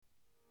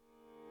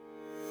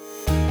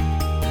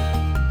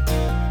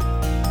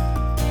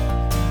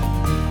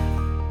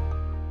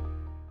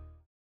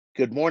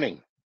Good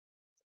morning.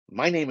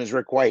 My name is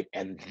Rick White,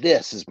 and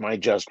this is my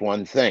Just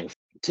One Thing.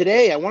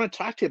 Today, I want to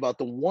talk to you about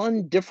the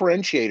one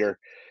differentiator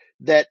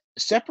that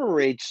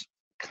separates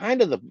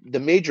kind of the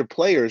major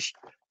players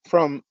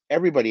from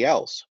everybody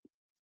else.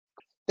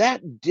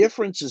 That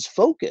difference is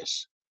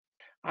focus.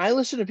 I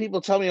listen to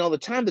people tell me all the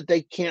time that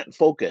they can't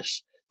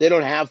focus, they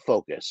don't have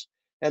focus.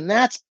 And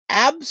that's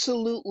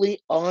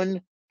absolutely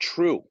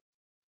untrue.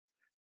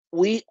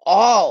 We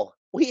all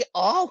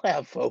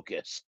have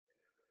focus,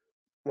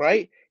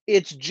 right?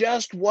 It's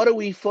just what are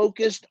we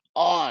focused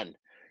on?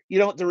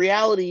 The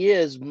reality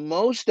is,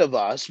 most of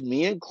us,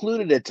 me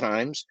included at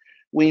times,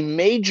 we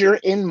major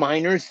in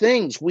minor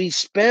things. We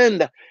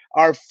spend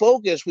our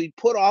focus, we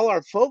put all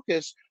our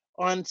focus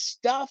on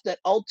stuff that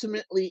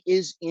ultimately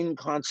is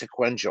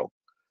inconsequential.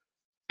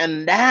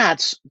 And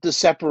that's the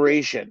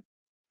separation.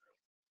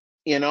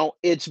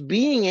 It's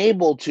being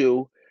able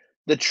to,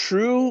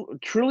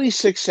 truly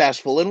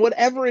successful in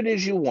whatever it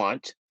is you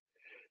want,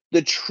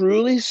 the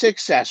truly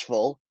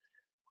successful.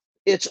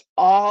 It's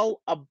all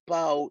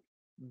about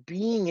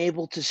being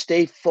able to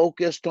stay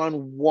focused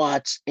on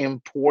what's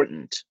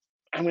important.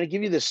 I'm going to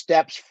give you the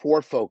steps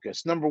for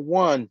focus. Number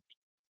one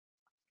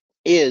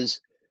is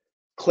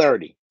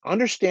clarity.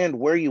 Understand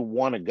where you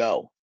want to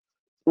go.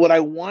 What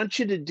I want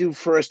you to do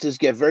first is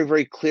get very,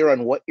 very clear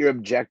on what your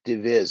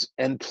objective is.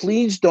 And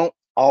please don't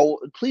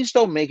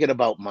make it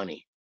about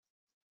money.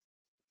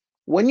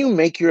 When you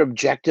make your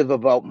objective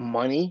about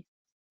money,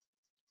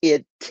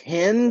 it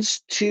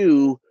tends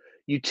to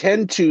you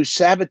tend to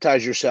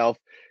sabotage yourself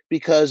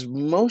because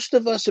most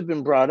of us have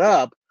been brought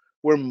up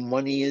where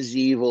money is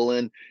evil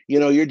and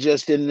you're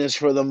just in this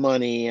for the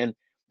money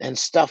and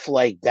stuff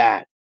like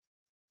that,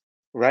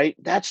 right?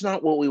 That's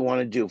not what we want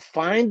to do.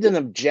 Find an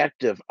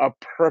objective, a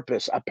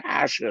purpose, a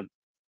passion.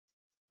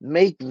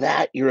 Make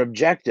that your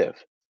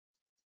objective.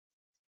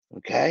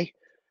 Okay?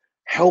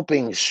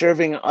 Helping,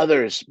 serving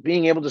others,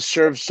 being able to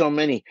serve so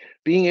many,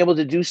 being able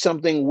to do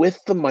something with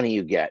the money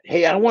you get.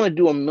 Hey, I want to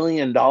do $1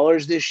 million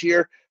this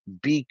year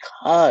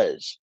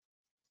because,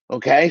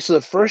 okay? So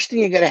the first thing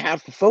you got to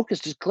have for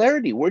focus is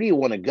clarity. Where do you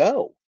want to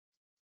go?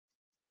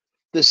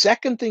 The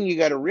second thing you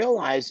got to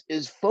realize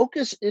is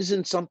focus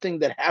isn't something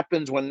that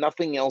happens when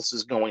nothing else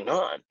is going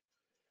on.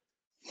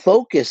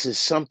 Focus is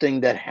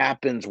something that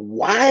happens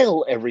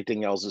while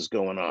everything else is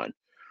going on.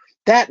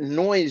 That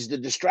noise, the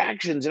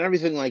distractions, and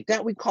everything like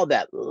that, we call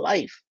that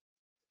life.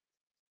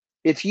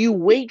 If you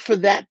wait for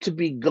that to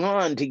be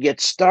gone to get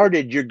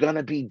started, you're going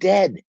to be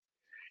dead.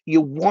 You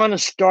want to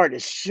start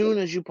as soon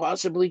as you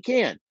possibly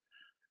can.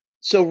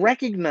 So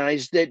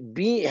recognize that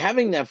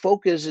having that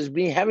focus is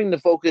having the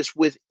focus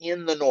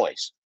within the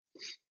noise.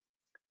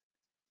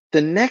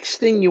 The next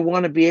thing you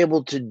want to be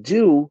able to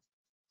do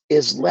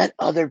is let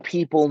other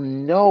people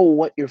know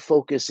what your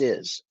focus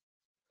is.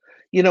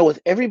 With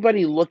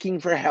everybody looking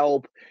for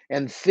help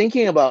and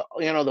thinking about,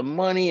 the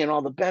money and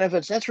all the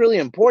benefits, that's really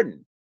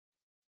important.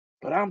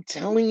 But I'm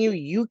telling you,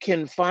 you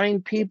can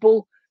find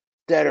people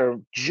that are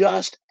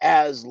just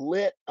as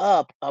lit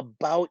up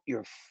about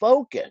your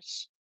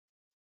focus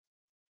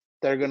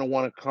that are going to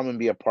want to come and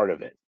be a part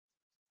of it.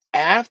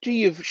 After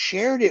you've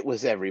shared it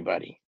with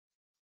everybody,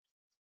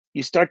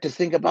 you start to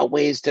think about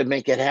ways to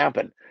make it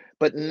happen.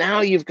 But now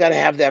you've got to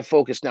have that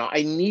focus. Now,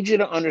 I need you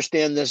to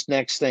understand this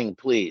next thing,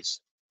 please.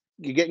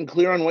 You're getting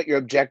clear on what your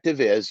objective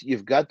is.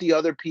 You've got the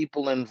other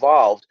people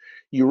involved.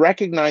 You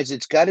recognize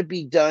it's got to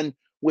be done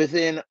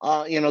within,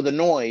 the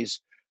noise.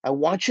 I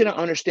want you to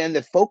understand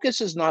that focus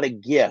is not a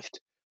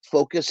gift.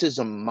 Focus is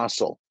a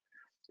muscle,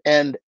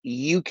 and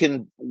you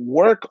can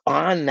work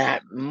on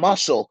that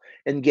muscle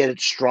and get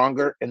it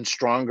stronger and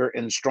stronger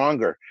and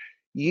stronger.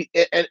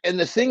 And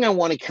the thing I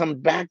want to come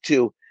back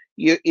to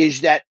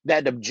is that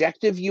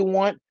objective you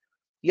want.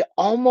 You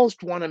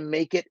almost want to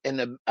make it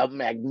a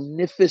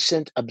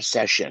magnificent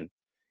obsession.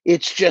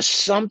 It's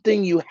just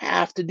something you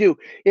have to do.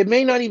 It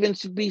may not even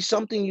be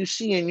something you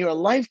see in your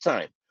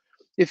lifetime.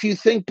 If you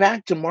think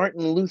back to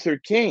Martin Luther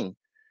King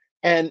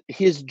and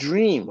his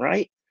dream,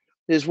 right,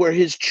 is where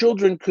his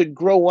children could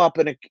grow up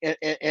in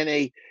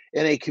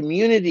a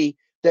community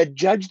that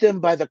judged them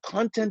by the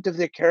content of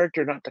their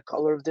character, not the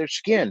color of their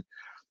skin.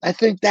 I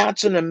think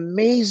that's an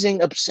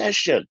amazing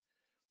obsession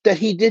that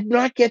he did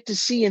not get to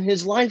see in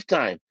his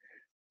lifetime,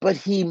 but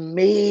he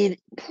made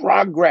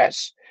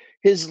progress.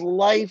 His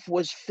life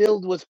was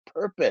filled with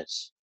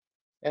purpose.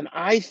 And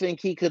I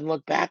think he could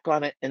look back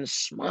on it and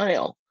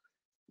smile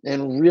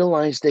and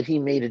realize that he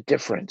made a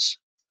difference.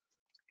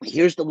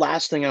 Here's the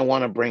last thing I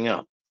want to bring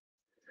up.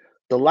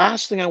 The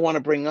last thing I want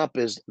to bring up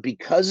is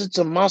because it's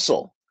a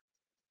muscle,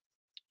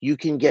 you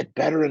can get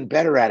better and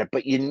better at it,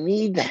 but you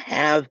need to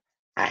have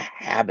a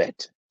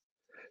habit.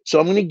 So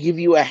I'm going to give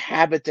you a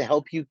habit to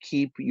help you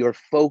keep your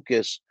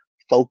focus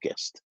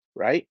focused,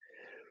 right?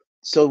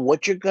 So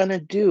what you're going to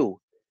do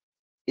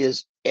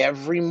is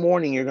every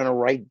morning you're going to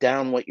write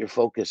down what your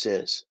focus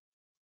is.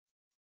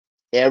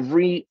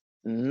 Every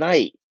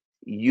night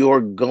you're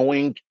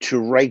going to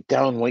write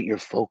down what your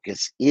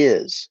focus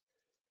is.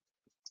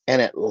 And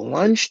at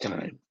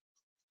lunchtime,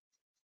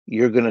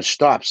 You're going to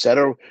stop, set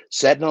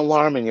an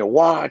alarm in your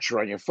watch or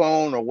on your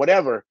phone or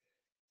whatever,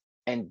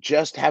 and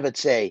just have it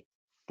say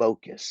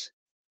focus,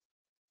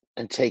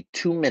 and take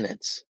 2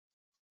 minutes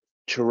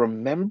to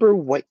remember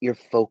what your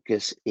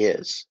focus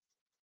is.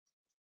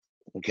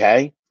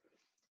 Okay.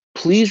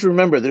 Please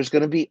remember there's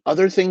going to be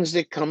other things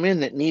that come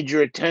in that need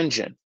your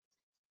attention.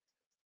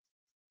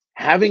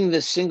 Having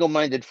this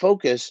single-minded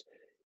focus,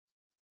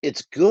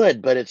 it's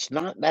good, but that's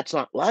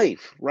not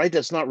life, right?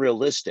 That's not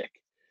realistic.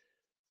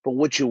 But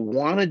what you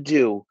want to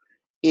do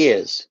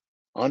is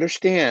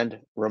understand,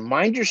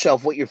 remind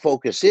yourself what your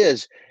focus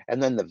is,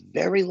 and then the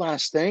very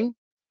last thing,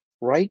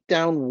 write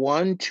down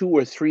one, two,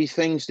 or three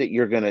things that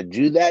you're going to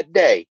do that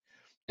day.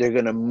 They're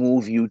going to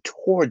move you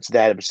towards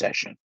that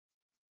obsession,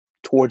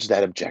 towards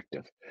that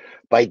objective.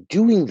 By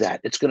doing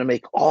that, it's going to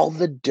make all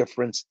the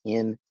difference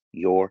in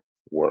your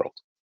world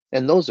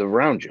and those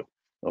around you.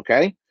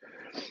 Okay?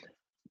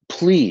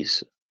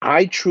 Please,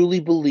 I truly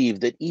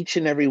believe that each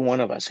and every one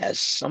of us has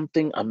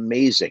something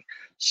amazing,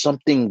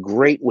 something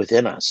great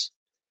within us,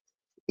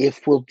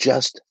 if we'll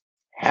just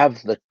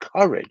have the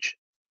courage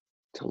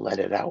to let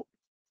it out.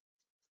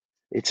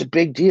 It's a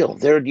big deal.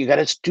 There, you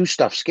got to do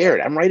stuff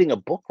scared. I'm writing a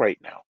book right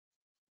now,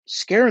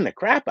 scaring the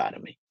crap out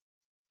of me.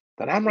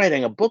 But I'm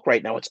writing a book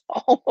right now. It's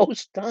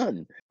almost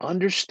done.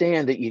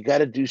 Understand that you got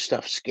to do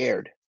stuff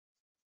scared,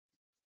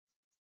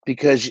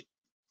 because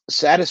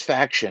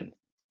satisfaction,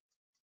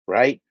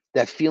 right?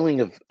 That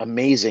feeling of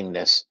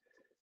amazingness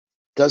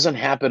doesn't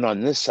happen on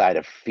this side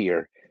of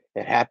fear.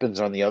 It happens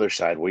on the other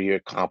side where you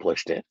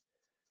accomplished it.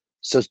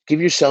 So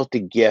give yourself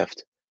the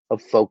gift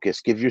of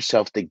focus, give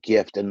yourself the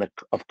gift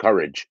of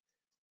courage,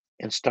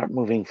 and start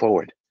moving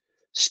forward.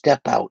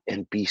 Step out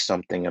and be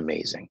something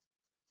amazing.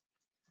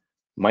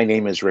 My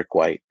name is Rick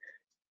White.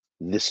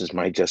 This is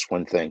my Just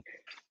One Thing.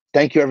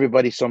 Thank you,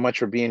 everybody, so much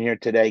for being here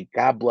today.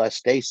 God bless.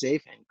 Stay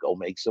safe and go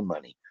make some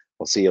money.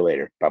 We'll see you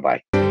later. Bye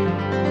bye.